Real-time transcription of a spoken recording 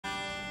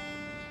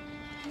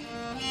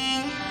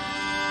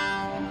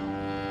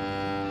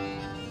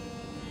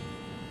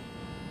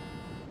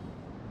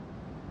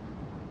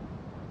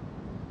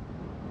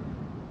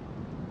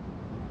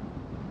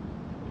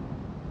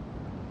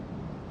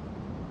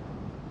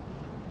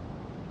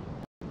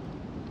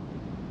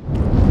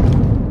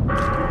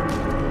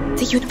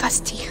The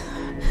university.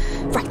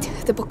 Right,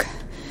 the book.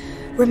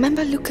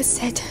 Remember Lucas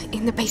said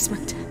in the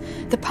basement,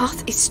 the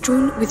path is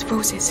strewn with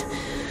roses.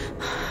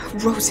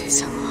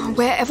 Roses.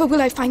 Wherever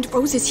will I find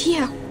roses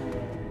here?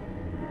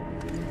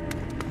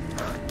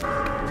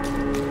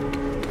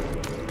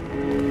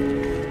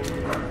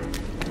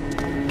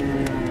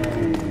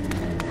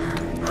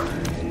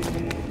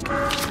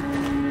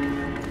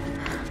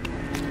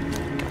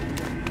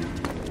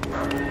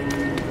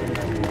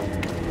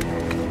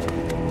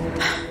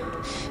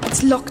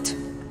 It's locked.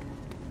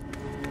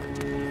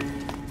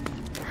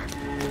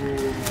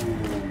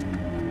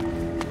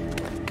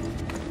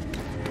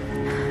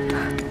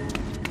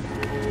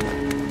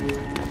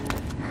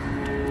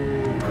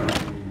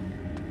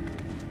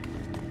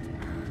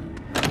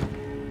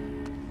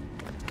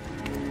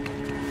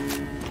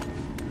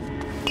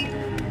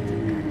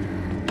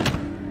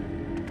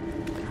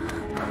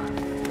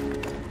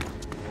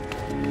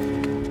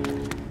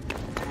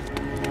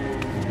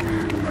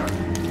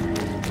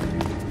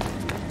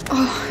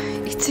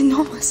 It's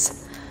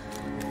enormous.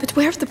 But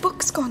where have the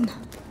books gone?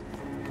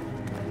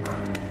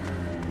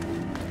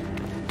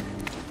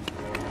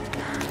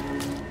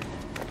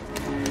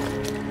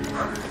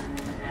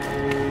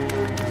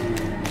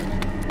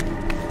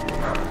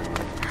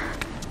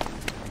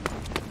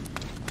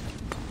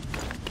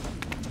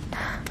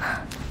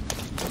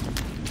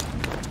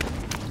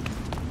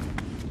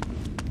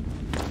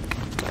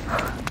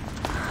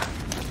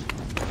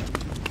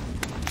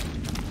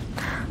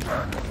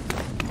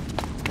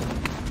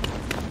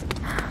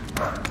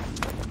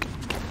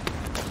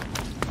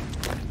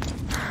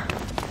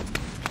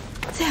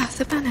 There,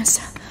 the banners.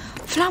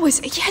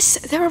 Flowers. Yes,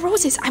 there are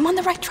roses. I'm on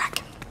the right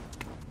track.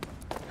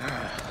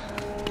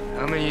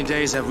 How many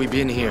days have we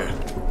been here?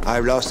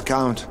 I've lost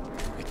count.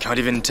 I can't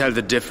even tell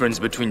the difference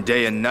between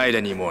day and night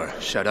anymore.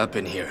 Shut up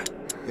in here.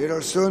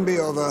 It'll soon be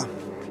over.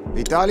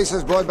 Vitalis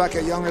has brought back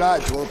a young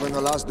lad to open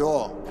the last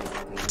door.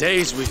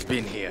 Days we've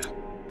been here.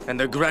 And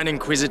the Grand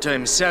Inquisitor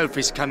himself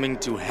is coming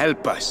to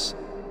help us.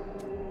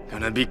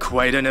 Gonna be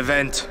quite an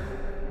event.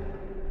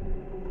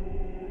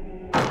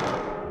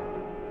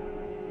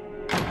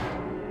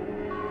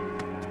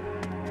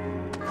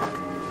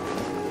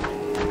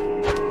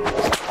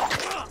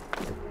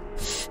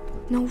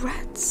 No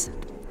rats.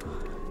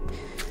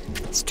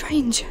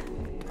 Strange.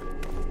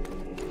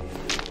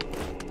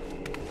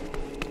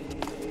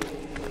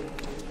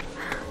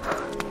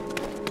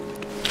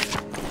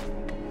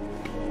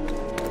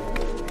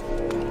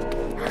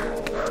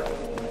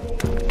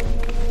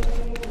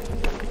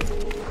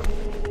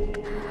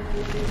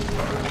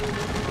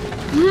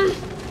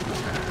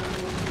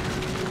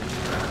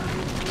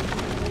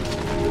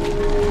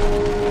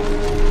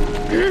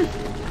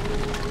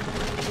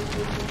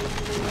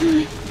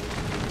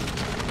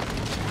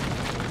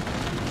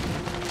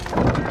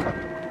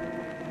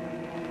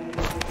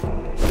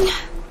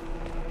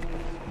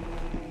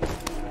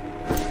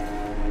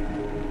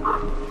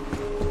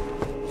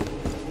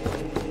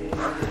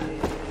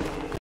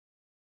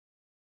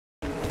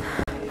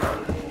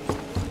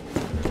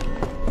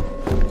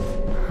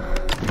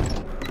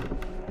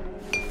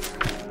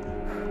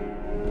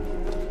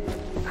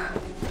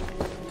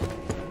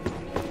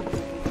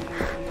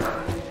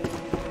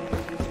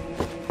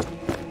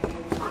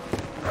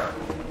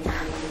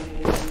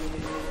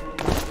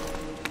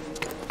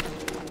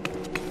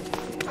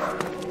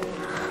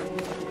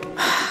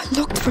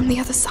 Locked from the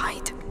other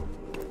side.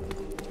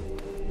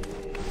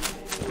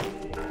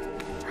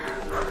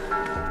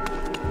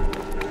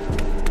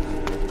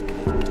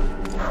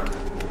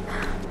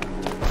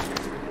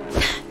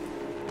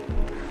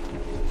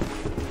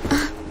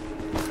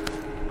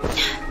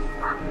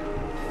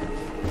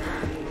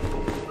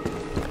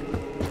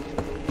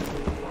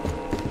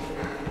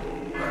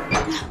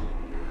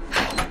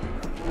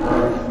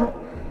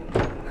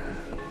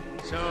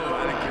 So,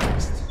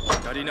 Alchemist,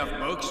 got enough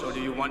books, or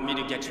do you want me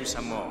to get you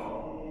some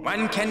more?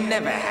 One can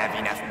never have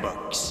enough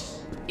books,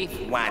 if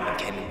one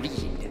can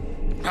read.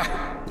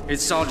 Ha!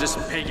 It's all just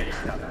pagan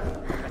stuff.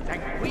 The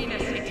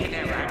Sanguinus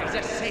Itinera is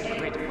a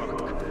sacred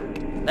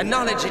book. The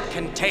knowledge it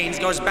contains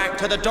goes back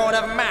to the dawn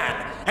of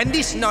man, and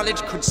this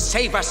knowledge could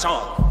save us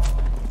all.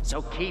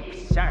 So keep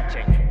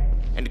searching,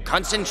 and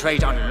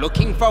concentrate on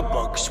looking for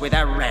books with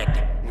a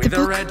red. With a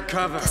book, red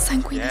cover. The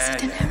Sanguinus Yeah,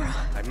 Itinera.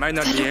 I might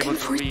not They're be looking able to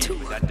for it read, too.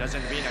 but that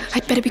doesn't mean I'm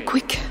I'd better be stupid.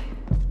 quick.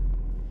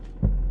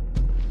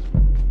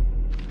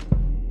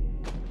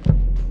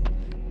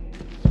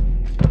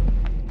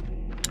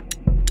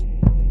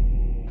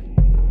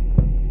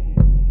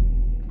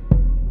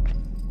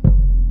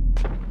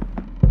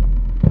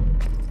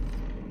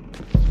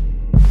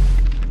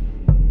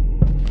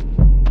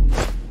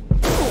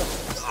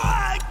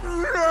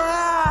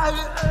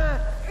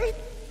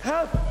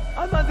 Help!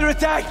 I'm under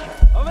attack!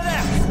 Over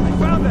there! I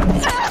found them!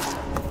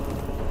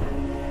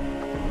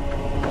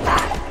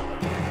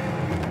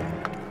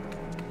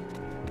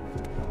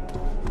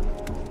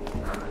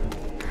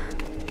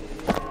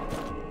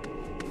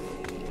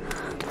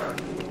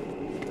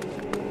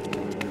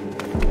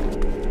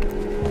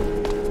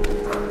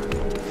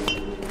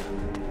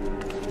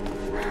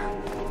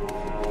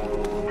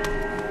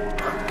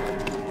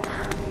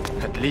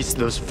 At least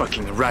those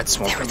fucking rats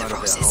won't There are come the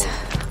out of their roses.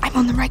 hole. I'm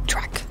on the right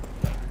track.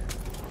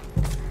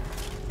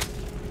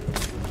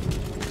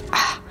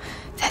 Ah,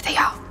 there they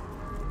are.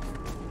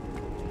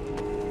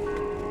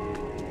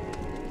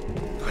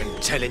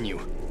 I'm telling you,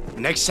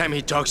 next time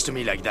he talks to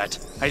me like that,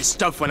 I'll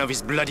stuff one of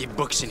his bloody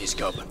books in his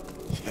gob.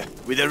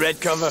 With a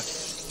red cover.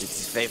 It's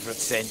his favorite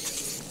scent.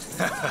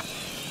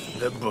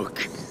 The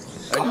book.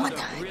 Go on,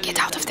 get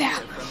out of there.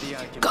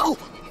 Go!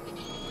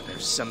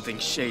 There's something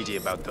shady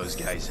about those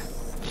guys.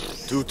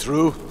 Too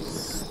true.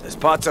 There's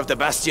parts of the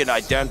Bastion I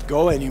don't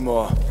go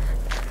anymore.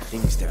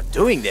 Things they're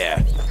doing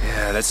there.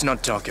 Yeah, let's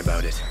not talk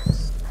about it.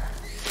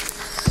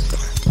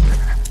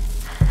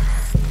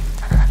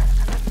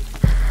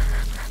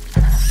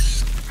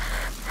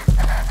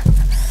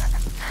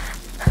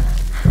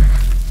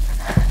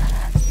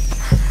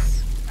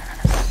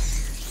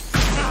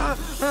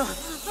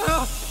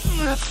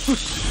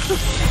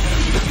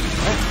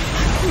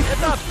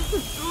 Get up!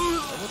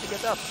 I want to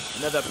get up.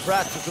 Another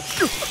brat who could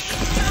shoot.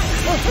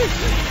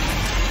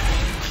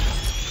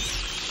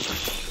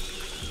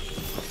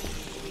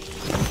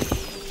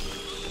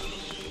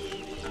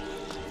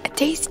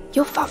 Days,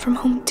 you're far from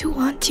home too,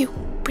 aren't you?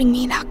 Bring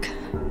me luck.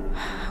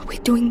 We're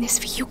doing this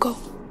for Hugo.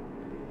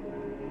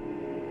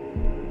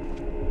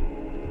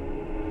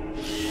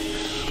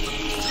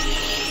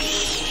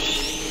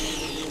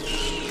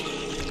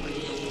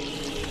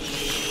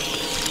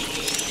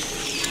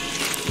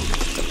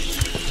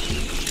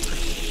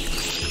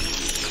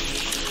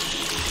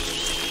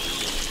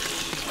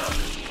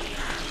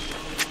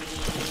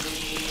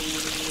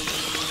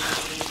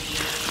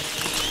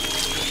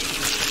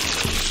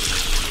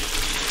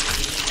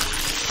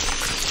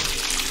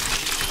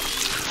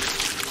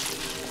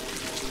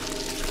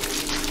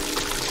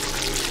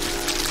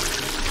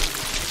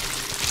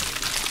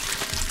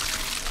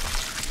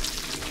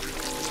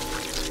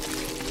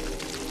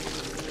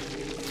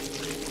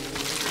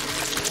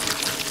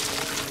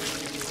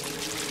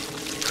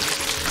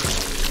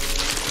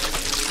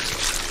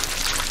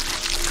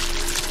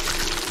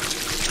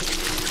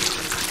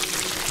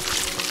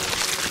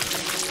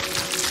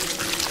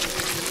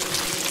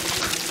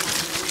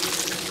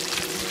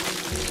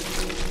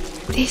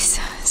 This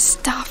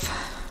stuff,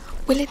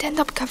 will it end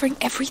up covering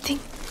everything?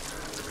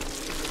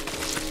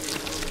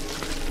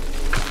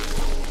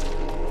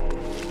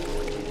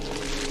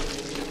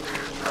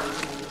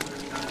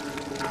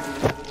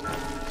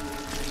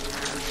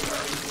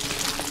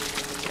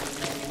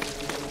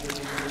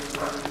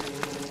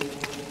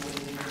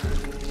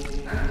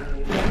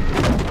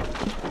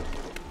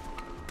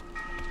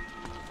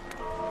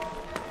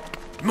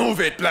 Move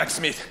it,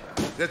 blacksmith.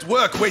 There's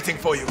work waiting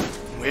for you.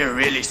 We're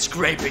really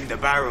scraping the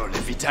barrel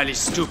if Vitaly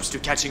stoops to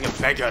catching a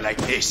beggar like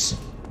this.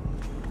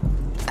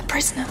 A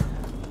prisoner.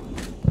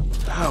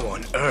 How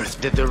on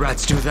earth did the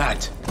rats do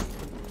that?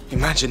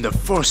 Imagine the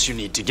force you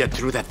need to get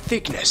through that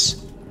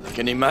thickness. I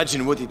can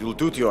imagine what it will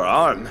do to your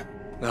arm.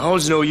 The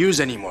hole's no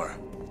use anymore.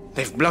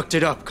 They've blocked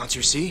it up, can't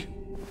you see?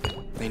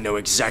 They know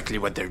exactly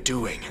what they're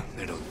doing,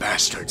 little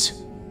bastards.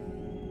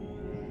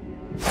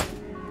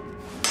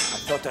 I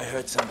thought I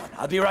heard someone.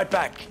 I'll be right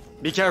back.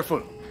 Be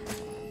careful.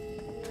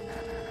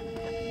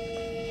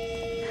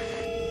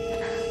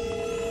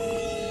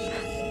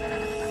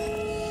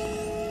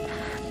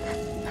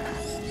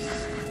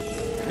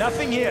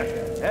 Nothing here.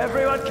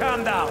 Everyone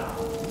calm down.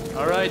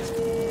 All right.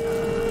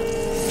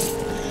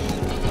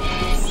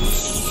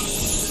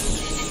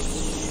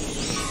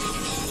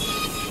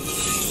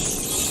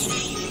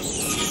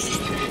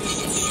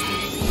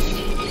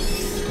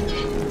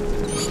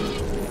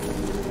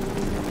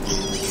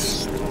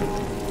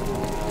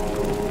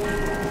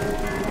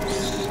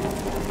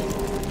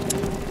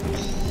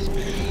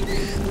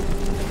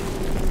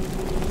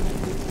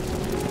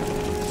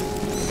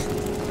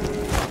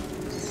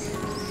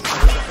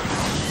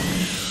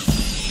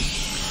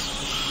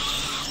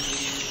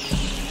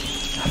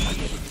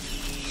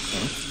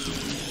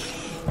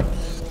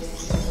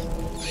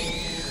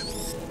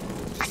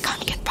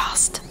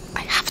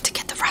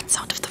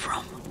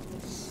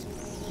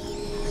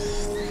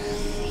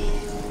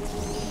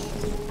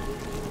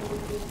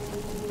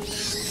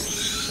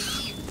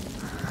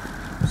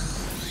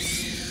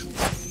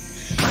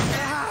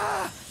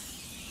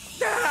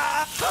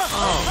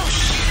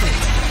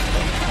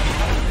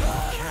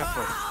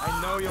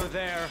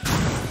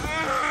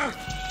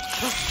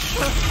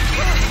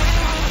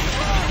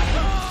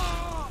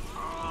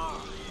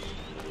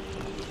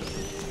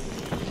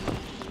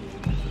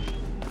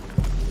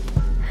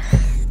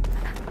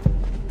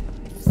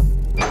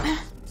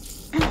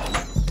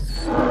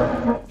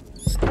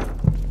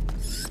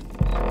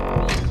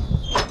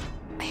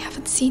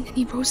 Seen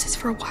any roses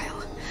for a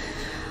while.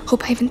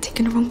 Hope I haven't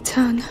taken a wrong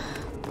turn.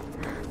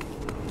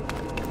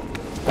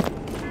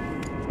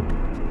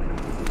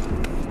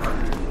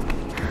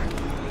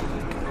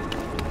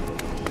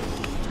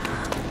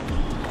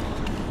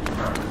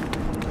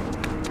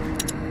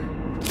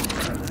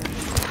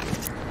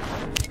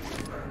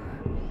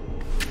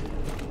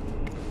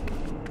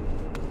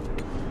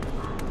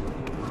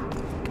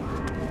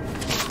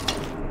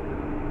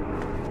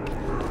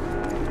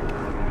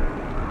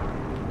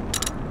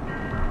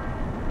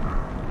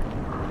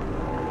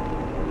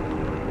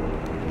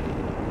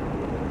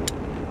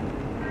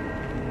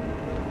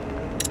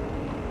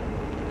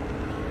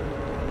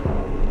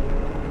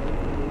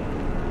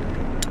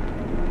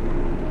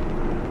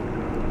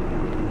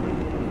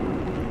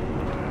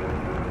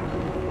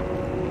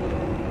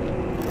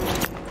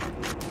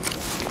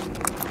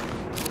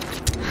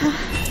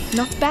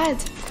 Not bad.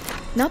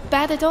 Not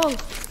bad at all.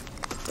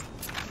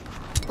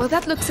 Well,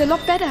 that looks a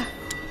lot better.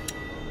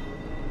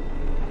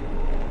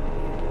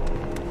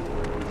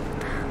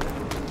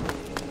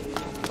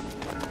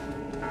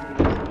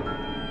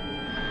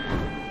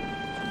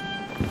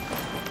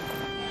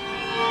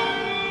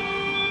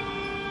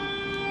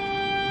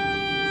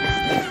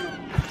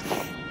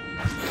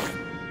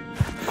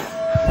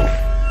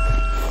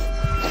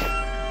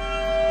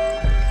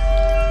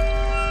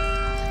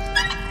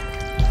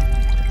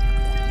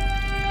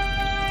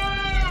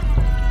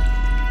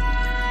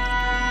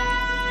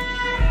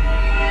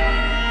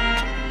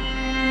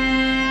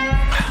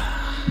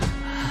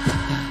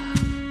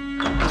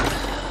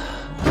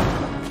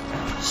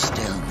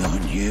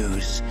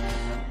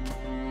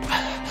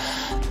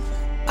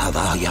 Of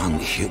our young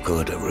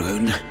Hugo de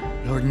Rune.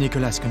 Lord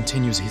Nicholas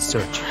continues his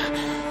search.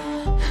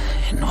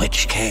 In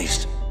which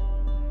case,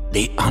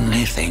 the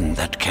only thing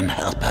that can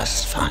help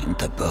us find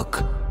the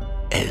book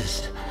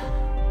is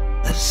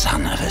the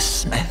son of a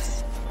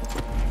smith.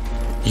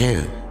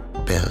 You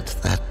built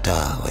that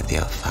door with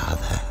your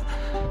father.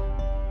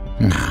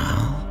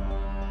 Now,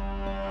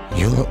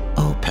 you'll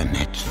open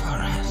it for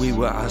us. We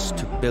were asked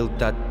to build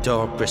that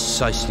door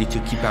precisely to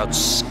keep out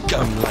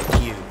scum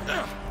like you.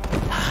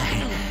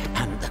 I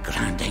am the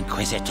Grand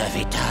Inquisitor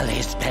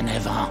Vitalis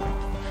Benevent.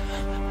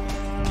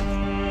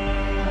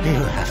 You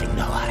have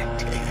no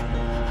idea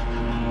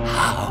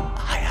how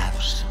I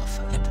have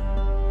suffered.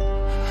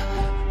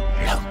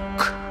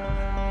 Look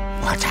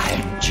what I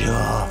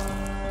endure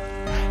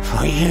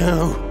for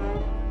you.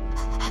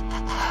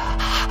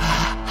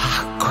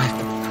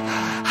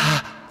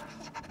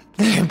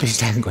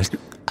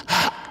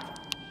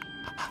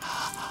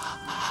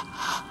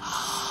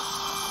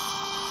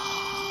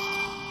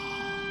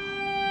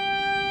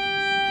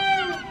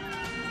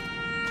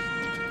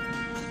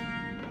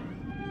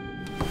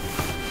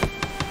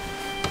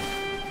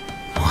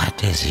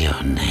 What is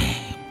your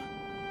name,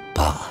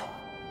 boy?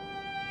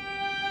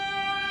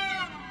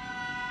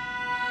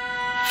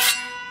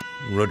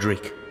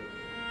 Roderick.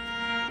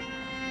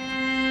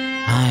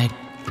 I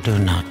do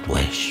not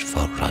wish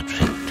for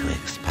Roderick to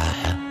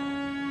expire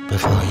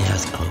before he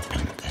has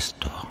opened this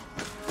door.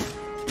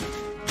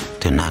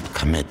 Do not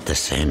commit the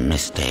same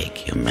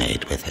mistake you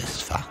made with his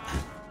father.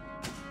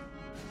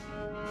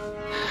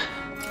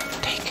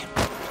 Take him.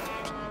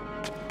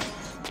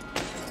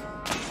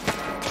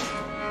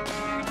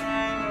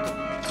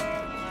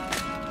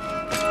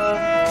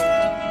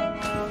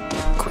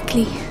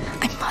 Quickly,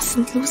 I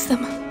mustn't lose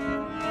them.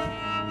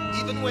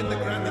 Even when the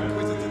Grand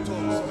Inquisitor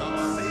talks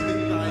about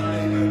saving thy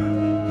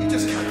neighbor, you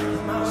just can't keep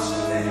your mouth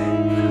shut there.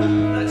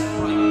 That's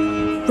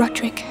fine.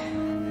 Roderick,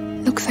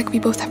 looks like we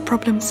both have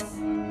problems.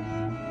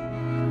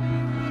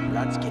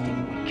 Blood's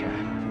getting weaker.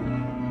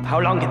 How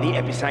long can the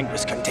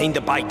Episanguis contain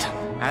the bite?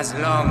 As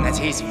long as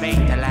his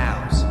fate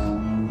allows.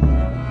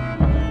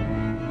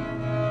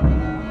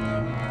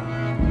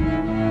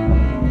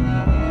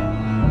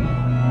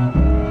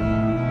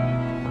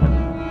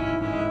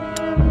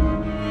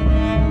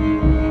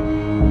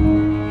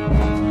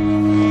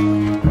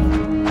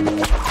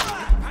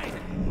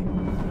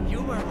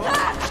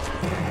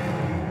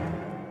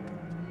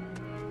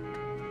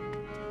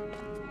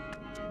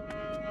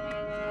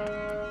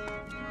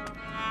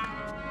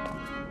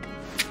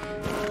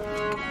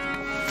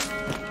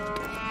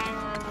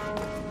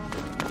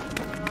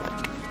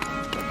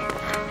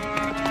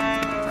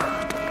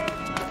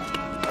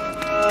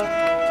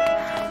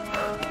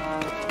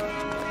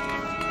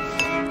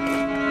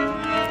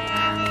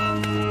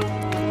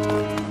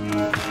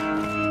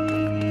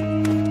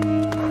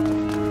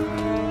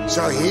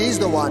 So he's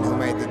the one who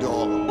made the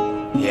door.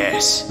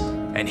 Yes,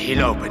 and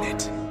he'll open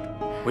it.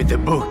 With the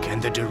book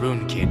and the de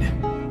Rune kid,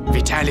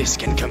 Vitalis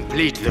can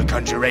complete the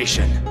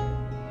conjuration.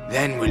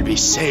 Then we'll be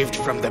saved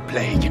from the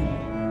plague.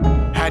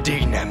 Ad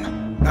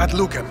ignem. Ad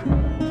lucem.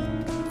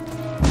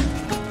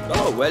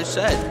 Oh, well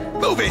said.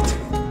 Move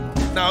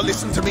it! Now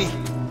listen to me.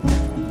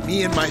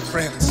 Me and my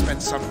friends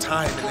spent some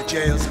time in the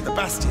jails of the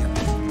Bastion,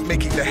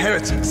 making the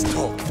heretics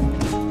talk.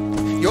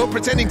 You're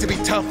pretending to be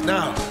tough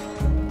now,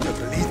 but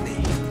believe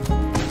me,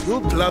 you'll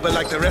blubber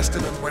like the rest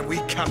of them when we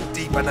come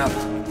deep enough.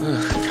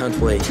 Can't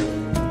wait.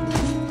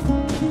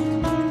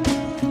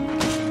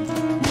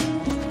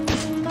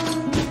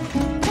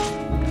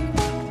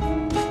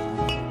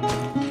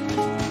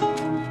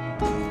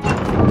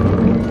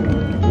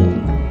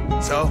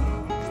 So,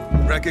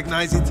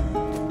 recognize it?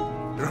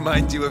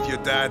 Remind you of your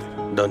dad?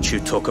 Don't you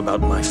talk about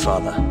my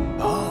father.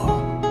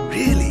 Oh,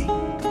 really?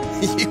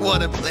 You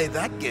want to play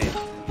that game?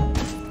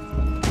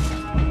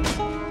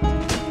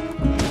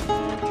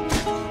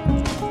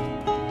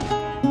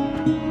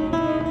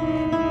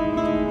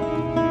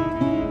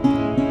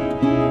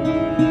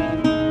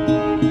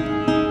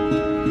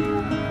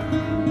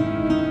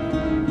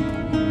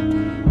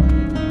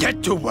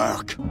 Get to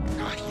work.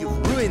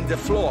 You've ruined the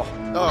floor.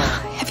 Oh,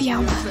 Heavy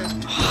armor.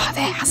 Oh,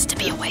 there has to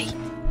be a way.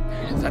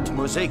 That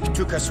mosaic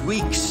took us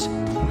weeks.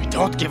 We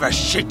don't give a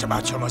shit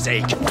about your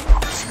mosaic.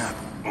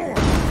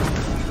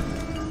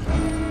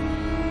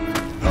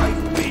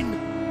 I've been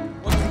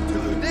wanting to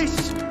do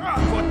this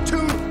for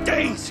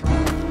days!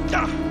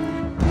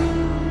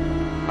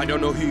 I don't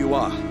know who you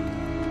are,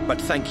 but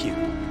thank you.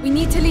 We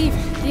need to leave.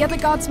 The other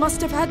guards must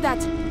have heard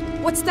that.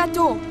 What's that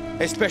door?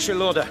 A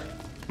special order.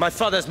 My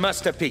father's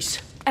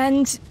masterpiece.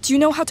 And do you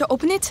know how to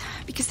open it?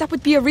 Because that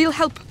would be a real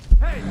help.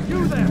 Hey,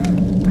 you there!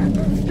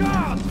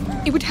 Guard!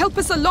 It would help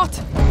us a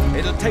lot.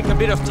 It'll take a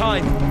bit of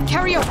time.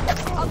 Carry on.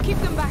 I'll keep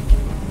them back.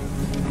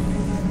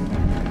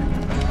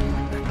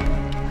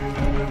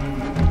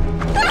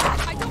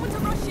 I don't want to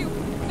rush you,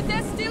 but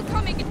they're still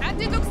coming,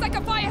 and it looks like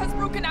a fire has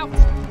broken out.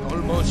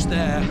 Almost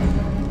there.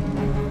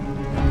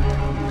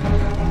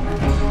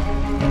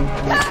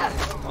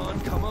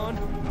 Come on.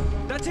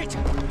 That's it.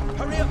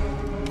 Hurry up.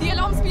 The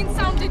alarm's been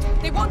sounded.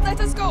 They won't let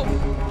us go.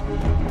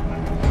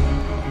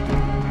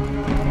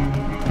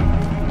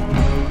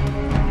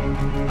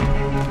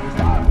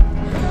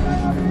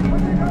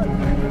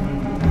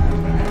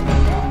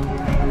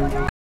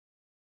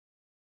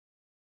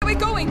 Where are we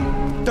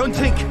going? Don't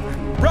think.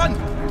 Run!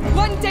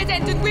 One dead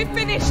end and we're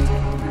finished.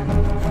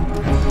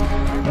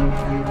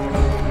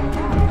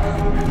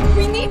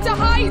 We need to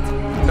hide.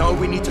 No,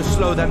 we need to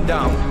slow them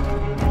down.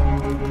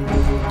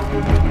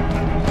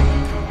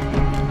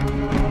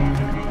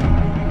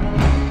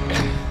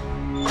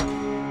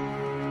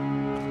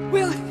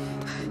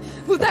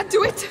 Will that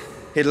do it?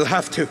 It'll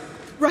have to.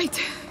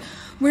 Right.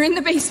 We're in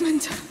the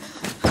basement.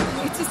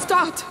 It's a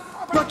start.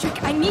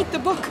 Roderick, I need the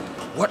book.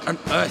 What on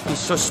earth is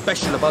so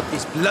special about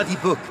this bloody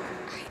book?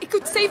 It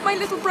could save my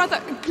little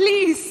brother.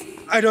 Please.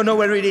 I don't know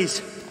where it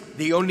is.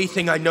 The only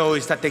thing I know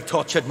is that they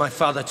tortured my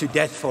father to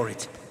death for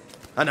it.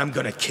 And I'm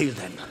gonna kill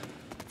them.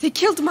 They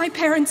killed my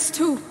parents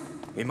too.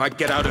 We might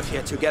get out of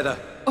here together.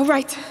 All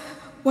right.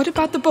 What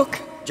about the book?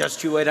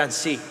 Just you wait and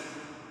see.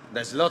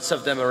 There's lots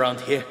of them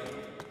around here.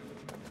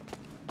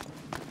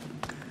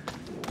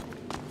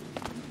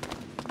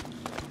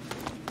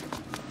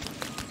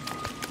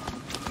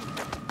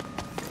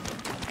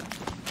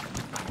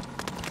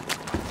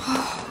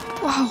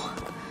 Wow.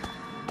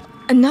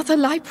 Another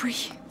library.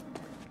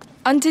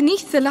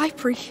 Underneath the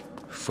library.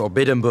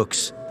 Forbidden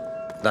books.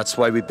 That's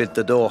why we built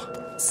the door.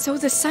 So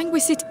the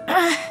sanguisit...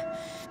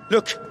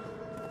 Look!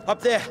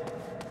 Up there!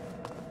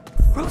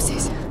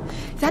 Roses.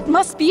 That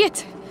must be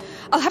it.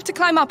 I'll have to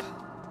climb up.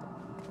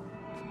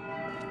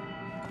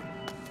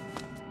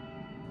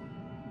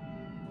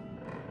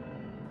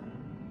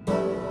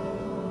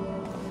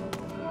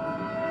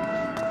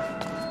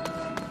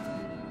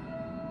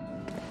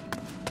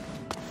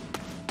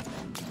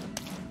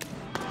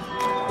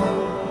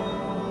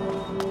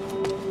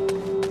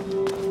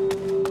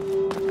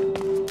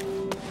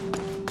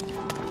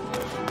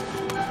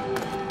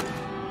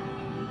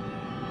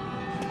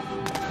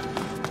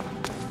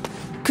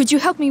 Could you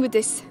help me with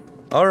this?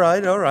 All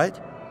right.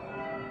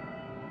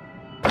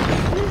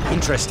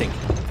 Interesting.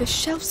 The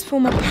shelves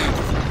form a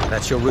path.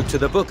 That's your route to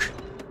the book.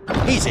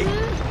 Easy.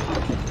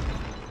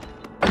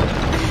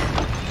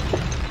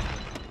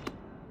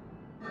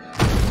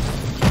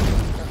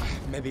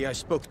 Maybe I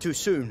spoke too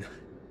soon.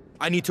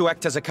 I need to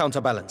act as a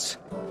counterbalance.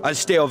 I'll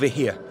stay over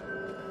here.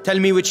 Tell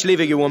me which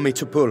lever you want me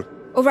to pull.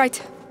 All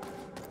right.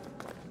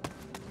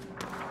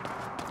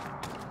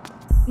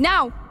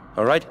 Now!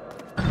 All right?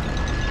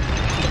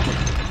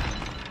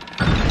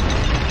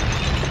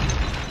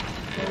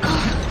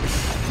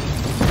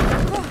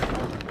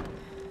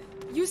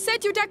 You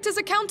said you'd act as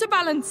a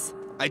counterbalance.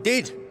 I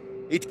did.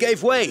 It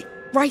gave way.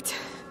 Right.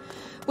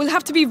 We'll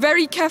have to be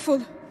very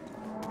careful.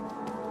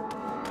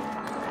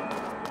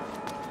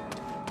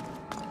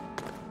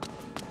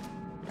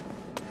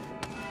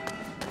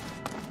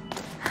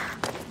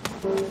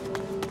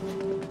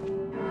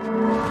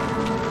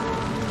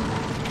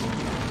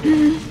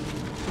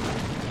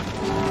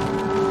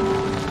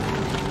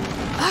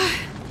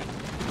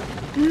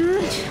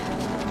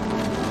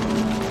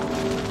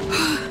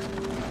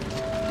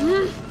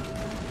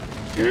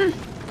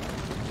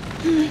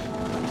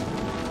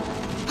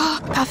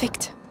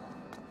 Perfect.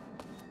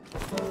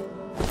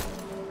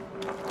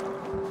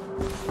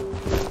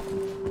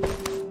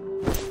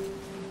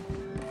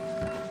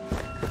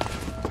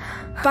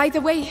 By the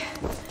way,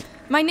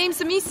 my name's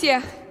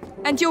Amicia,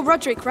 and you're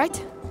Roderick,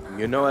 right?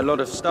 You know a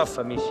lot of stuff,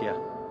 Amicia.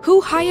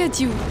 Who hired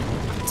you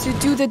to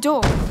do the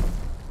door?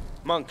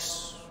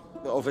 Monks,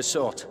 of a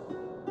sort.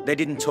 They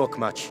didn't talk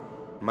much.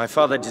 My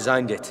father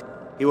designed it.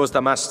 He was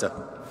the master.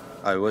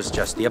 I was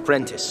just the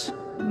apprentice.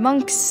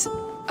 Monks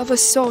of a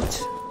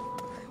sort.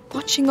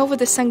 Watching over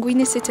the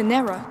Sanguinis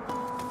Itinera.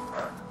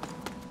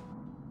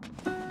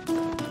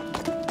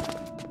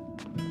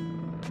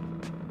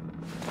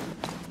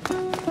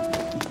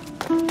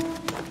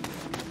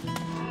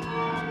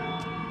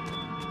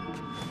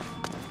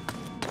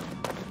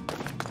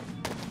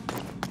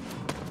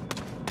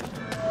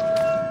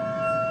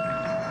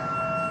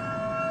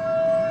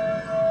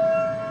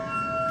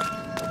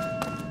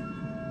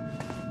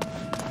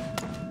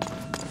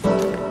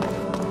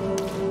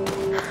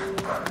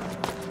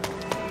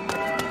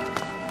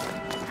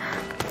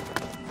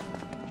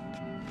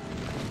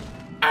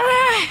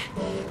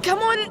 Come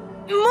on,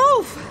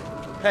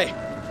 move! Hey,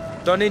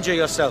 don't injure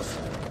yourself.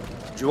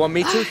 Do you want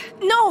me to?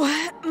 No,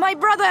 my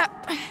brother...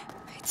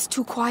 It's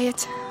too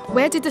quiet.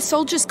 Where did the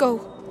soldiers go?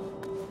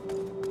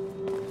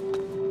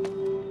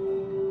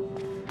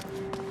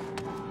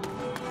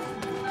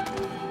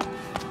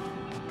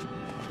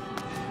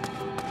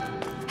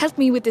 Help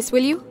me with this,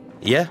 will you?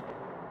 Yeah?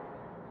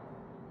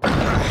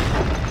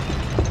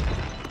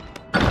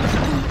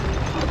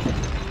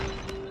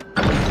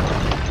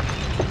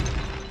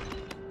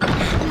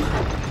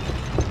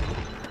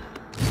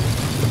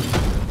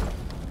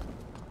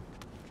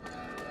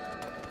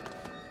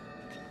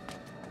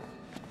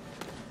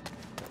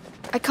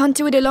 I can't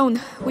do it alone.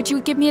 Would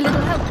you give me a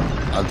little help?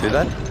 I'll do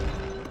that.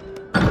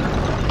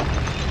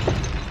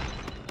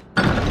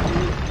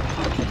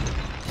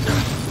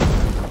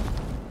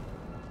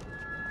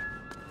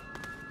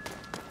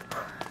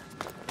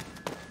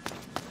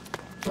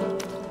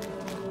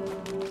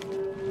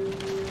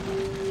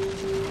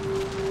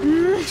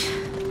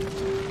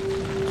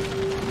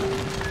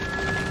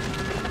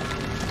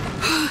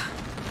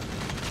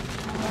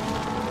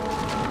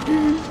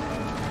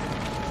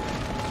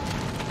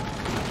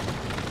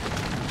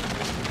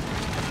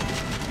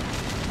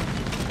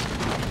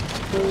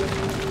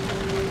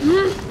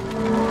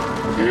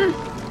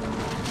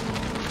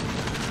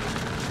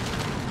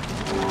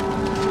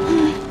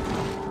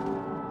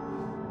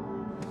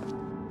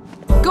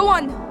 Go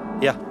on!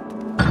 Yeah.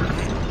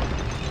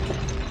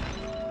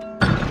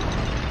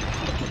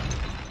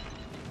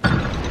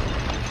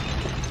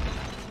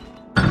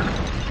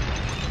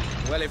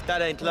 Well, if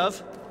that ain't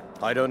love,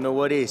 I don't know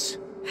what is.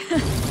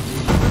 Right,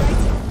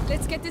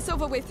 let's get this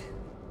over with.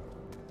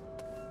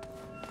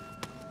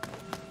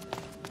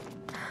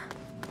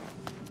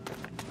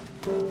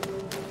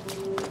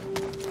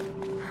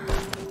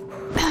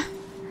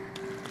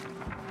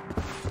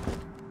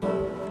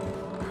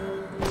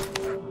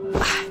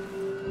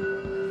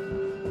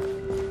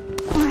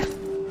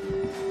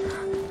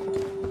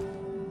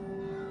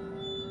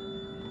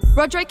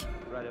 Roderick?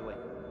 Right away.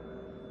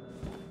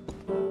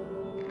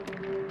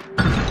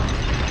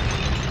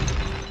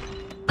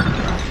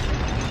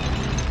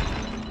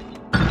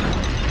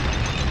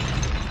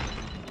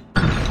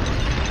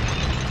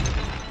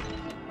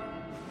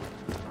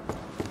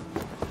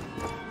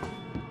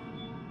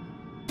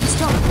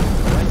 Stop.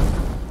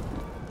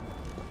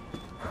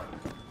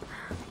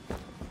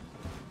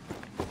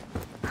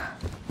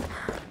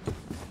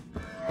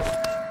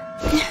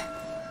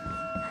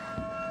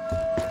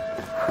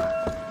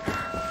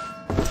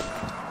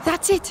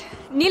 That's it.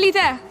 Nearly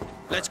there.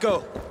 Let's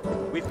go.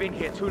 We've been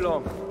here too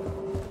long.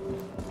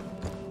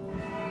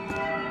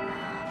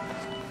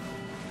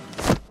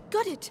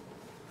 Got it.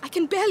 I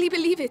can barely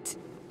believe it.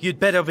 You'd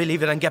better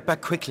believe it and get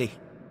back quickly.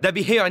 They'll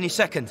be here any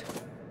second.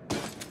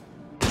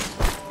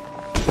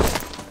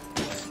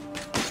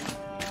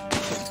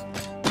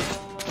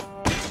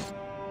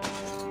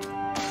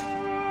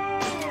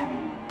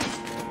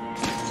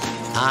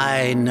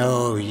 I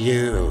know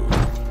you,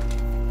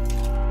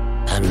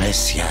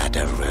 Amicia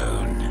de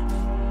Rune.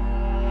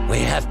 We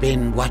have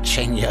been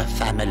watching your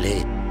family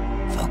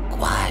for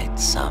quite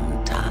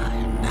some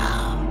time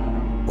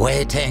now,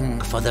 waiting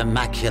for the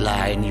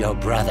macula in your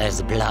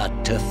brother's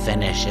blood to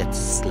finish its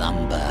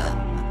slumber.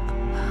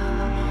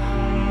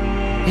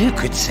 You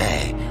could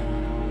say,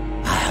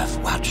 I have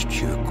watched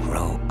you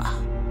grow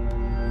up.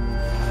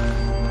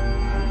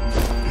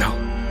 No.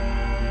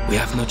 We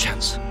have no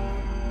chance.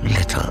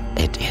 Little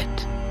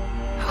idiot.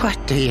 What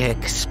do you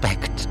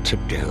expect to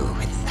do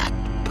with that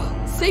book?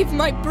 Save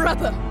my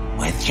brother.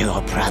 With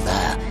your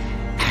brother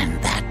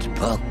and that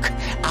book,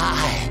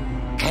 I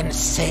can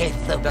save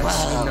the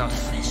That's world,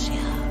 enough.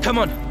 Amicia. Come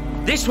on,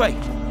 this way!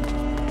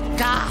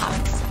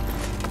 Guards!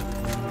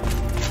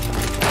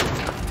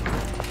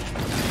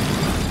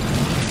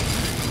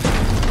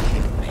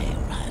 They may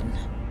run,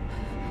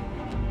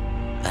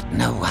 but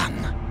no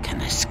one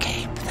can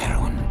escape their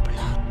own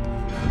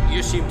blood.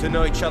 You seem to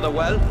know each other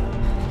well.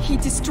 He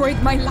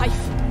destroyed my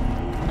life.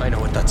 I know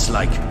what that's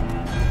like.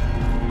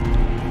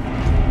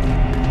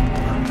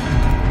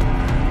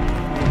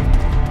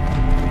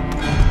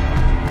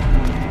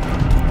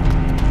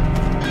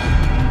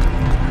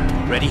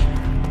 Ready?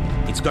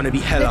 It's gonna be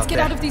hell Let's out get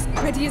there. out of these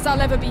pretty as I'll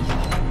ever be.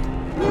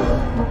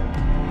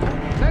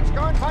 Let's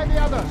go and find the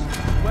others.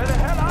 Where the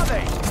hell are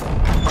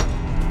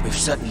they? We've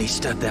certainly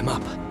stirred them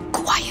up.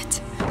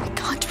 Quiet. I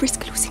can't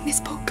risk losing this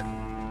book.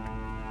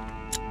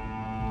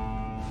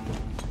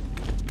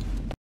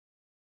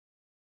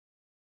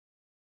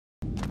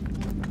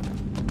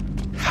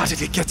 How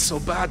did it get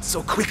so bad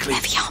so quickly?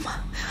 Heavy armor.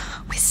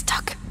 We're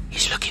stuck.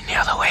 He's looking the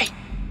other way.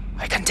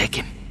 I can take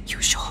him. You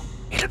sure?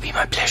 It'll be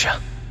my pleasure.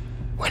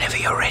 Whenever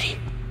you're ready.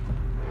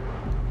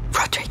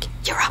 Roderick,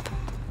 you're up.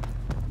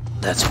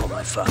 That's for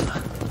my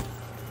father.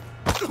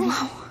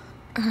 Wow.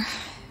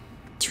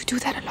 Do you do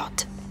that a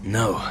lot?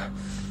 No,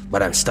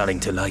 but I'm starting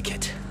to like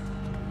it.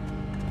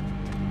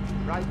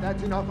 Right,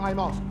 that's enough. I'm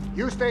off.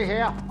 You stay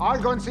here.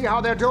 I'll go and see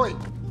how they're doing.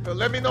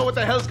 Let me know what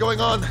the hell's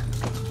going on.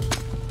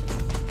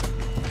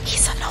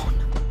 He's alone.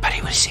 But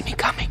he will see me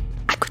coming.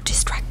 I could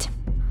distract him.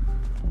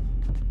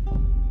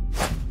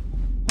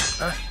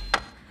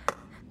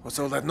 What's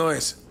all that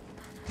noise?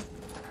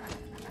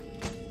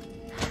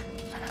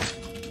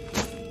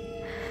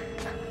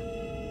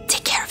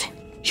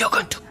 You're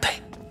going to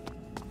pay.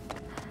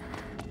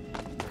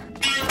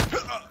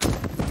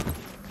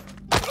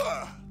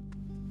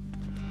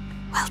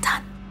 Well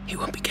done. He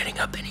won't be getting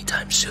up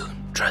anytime soon.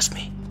 Trust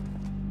me.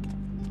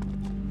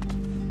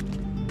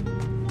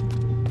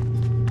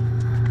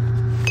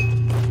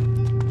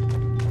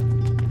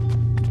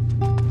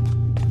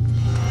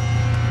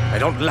 I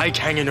don't like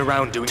hanging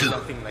around doing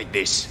nothing like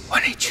this.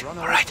 One each,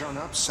 alright?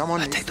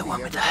 Someone I'll take the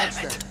one with the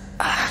helmet.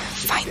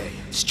 Fine.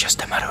 It's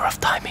just a matter of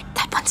timing.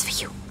 That one's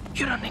for you.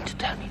 You don't need to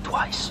tell me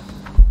twice.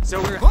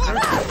 So we're...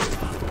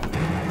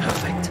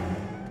 Perfect.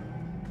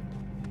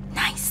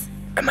 Nice.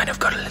 I might have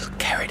got a little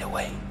carried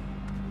away.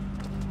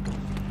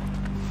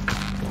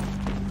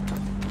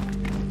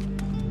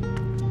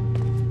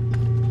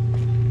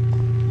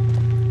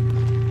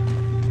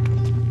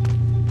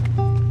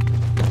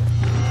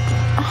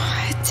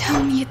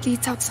 Tell me it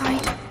leads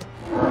outside.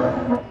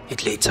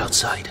 It leads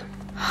outside.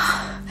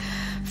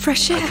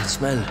 Fresh air. I can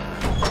smell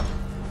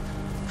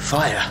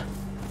fire.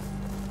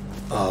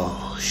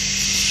 Oh,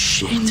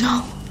 shit.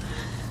 No.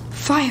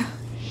 Fire.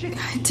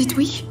 Did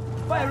we?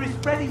 Fire is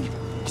spreading.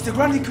 Is the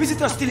Grand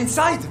Inquisitor still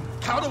inside?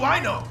 How do I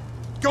know?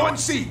 Go and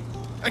see,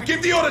 and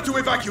give the order to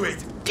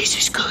evacuate. This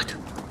is good.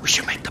 We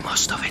should make the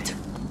most of it.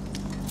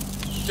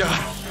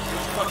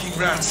 Fucking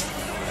rats.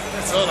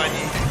 That's all I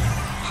need.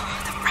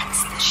 The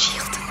rats, the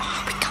shield.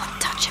 Oh, we can't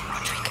touch him,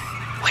 Roderick.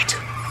 Wait.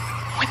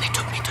 When they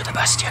took me to the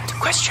Bastion to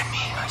question me,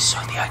 I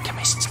saw the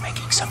alchemists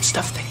making some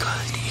stuff they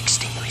called the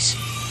Extinguish.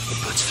 It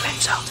puts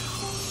flames out.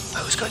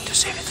 I was going to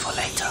save it for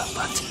later,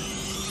 but...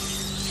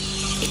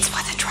 It's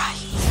worth a try.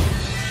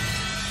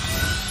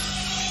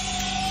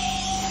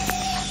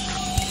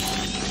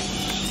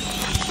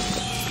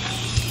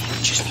 We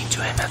just need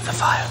to aim at the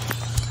fire.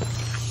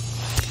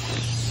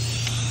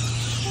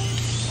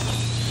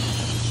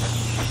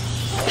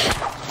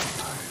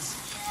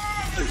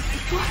 It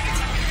worked.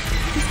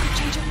 This could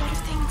change a lot of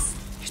things.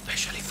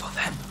 Especially for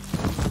them.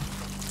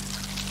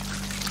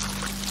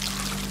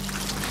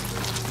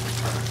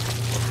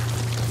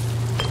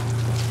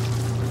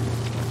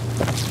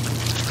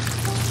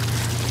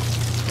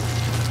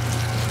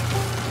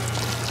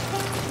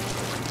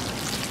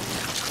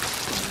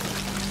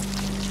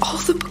 All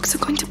the books are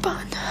going to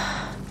burn.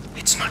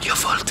 It's not your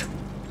fault.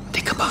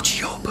 Think about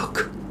your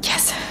book.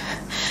 Yes.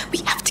 We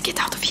have to get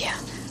out of here.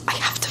 I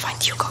have to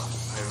find Hugo.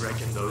 I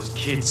reckon those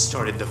kids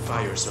started the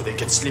fire so they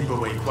could slip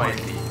away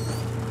quietly.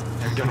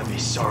 They're gonna be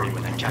sorry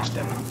when I catch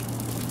them.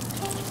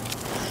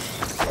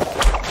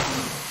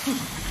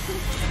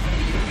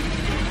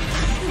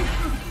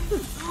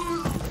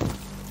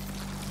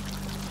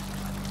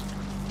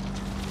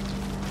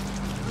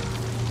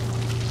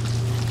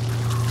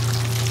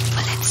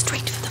 We'll head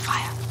straight for the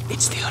fire.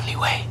 It's the only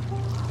way.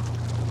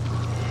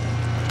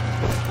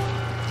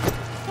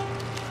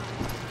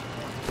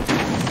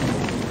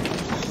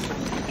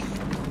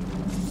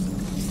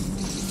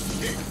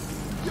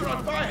 You're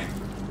on fire!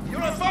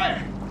 You're on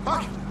fire!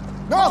 Fuck!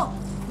 No!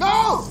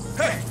 No!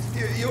 Hey,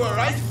 you all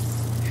right?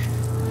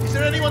 Is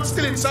there anyone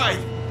still inside?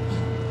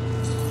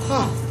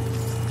 Oh.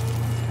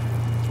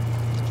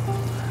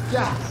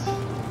 Yeah,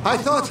 I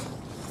thought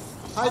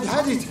I'd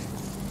had it.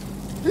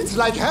 It's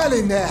like hell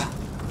in there.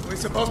 We're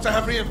supposed to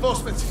have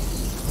reinforcements.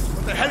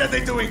 What the hell are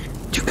they doing?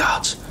 2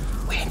 guards.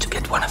 We need to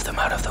get one of them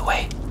out of the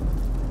way.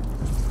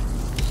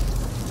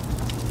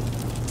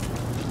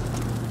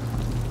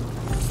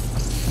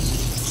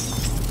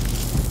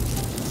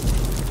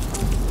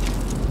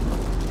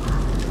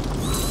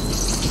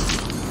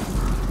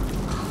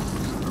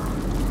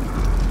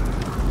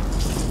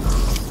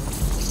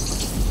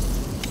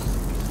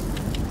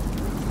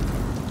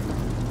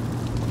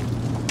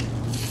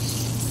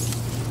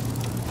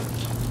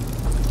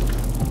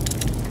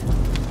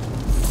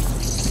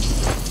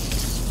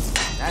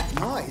 That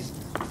noise.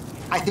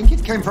 I think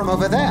it came from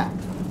over there.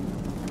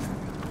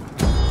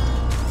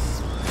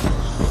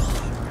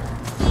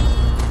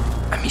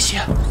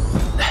 Amicia,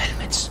 the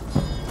helmets.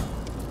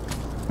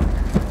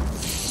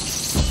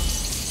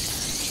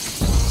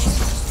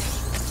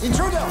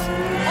 Intruders!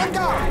 On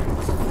guard!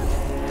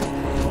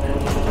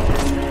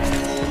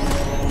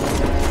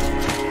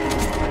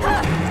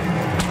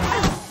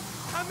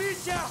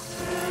 Amicia!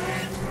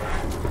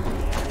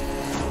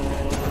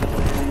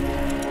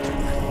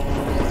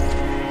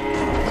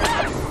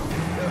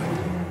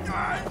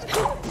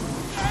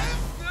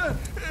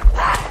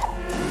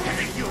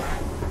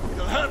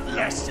 It'll hurt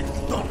less if you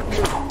don't.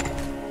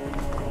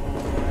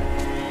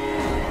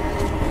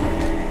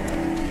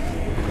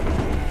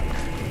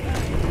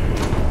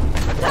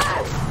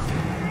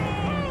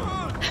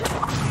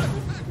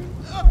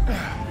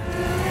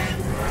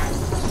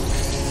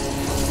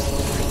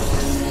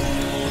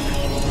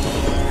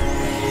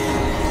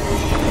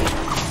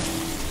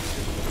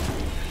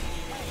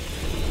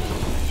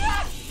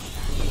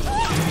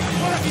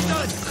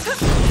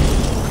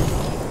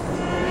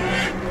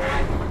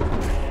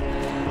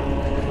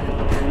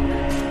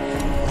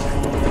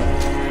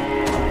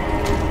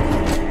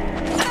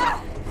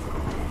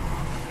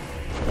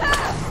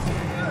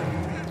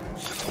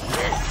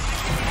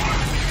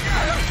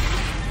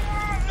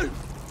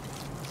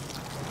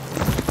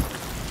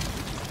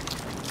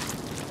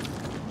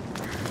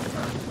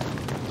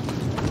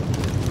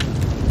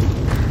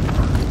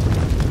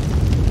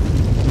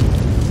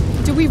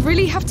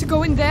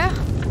 go in there?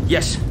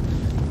 Yes.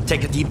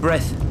 Take a deep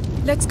breath.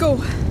 Let's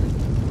go.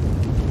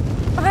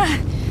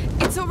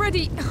 It's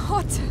already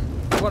hot.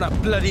 What a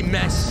bloody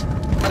mess.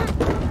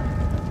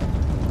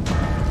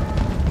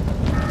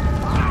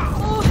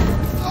 Oh,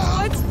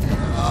 what?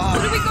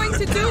 What are we going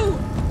to do?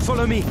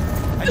 Follow me,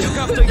 and look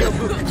after your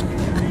book.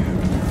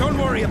 Don't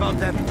worry about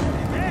them.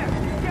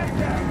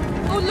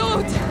 Oh,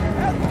 Lord!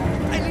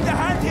 I need a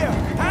hand here,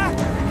 huh?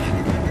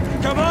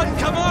 Come on,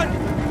 come on!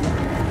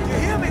 You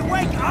hear me?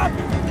 Wake up!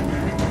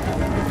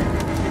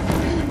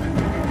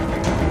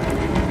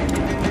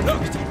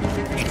 Look!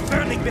 It's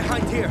burning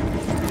behind here.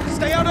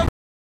 Stay out of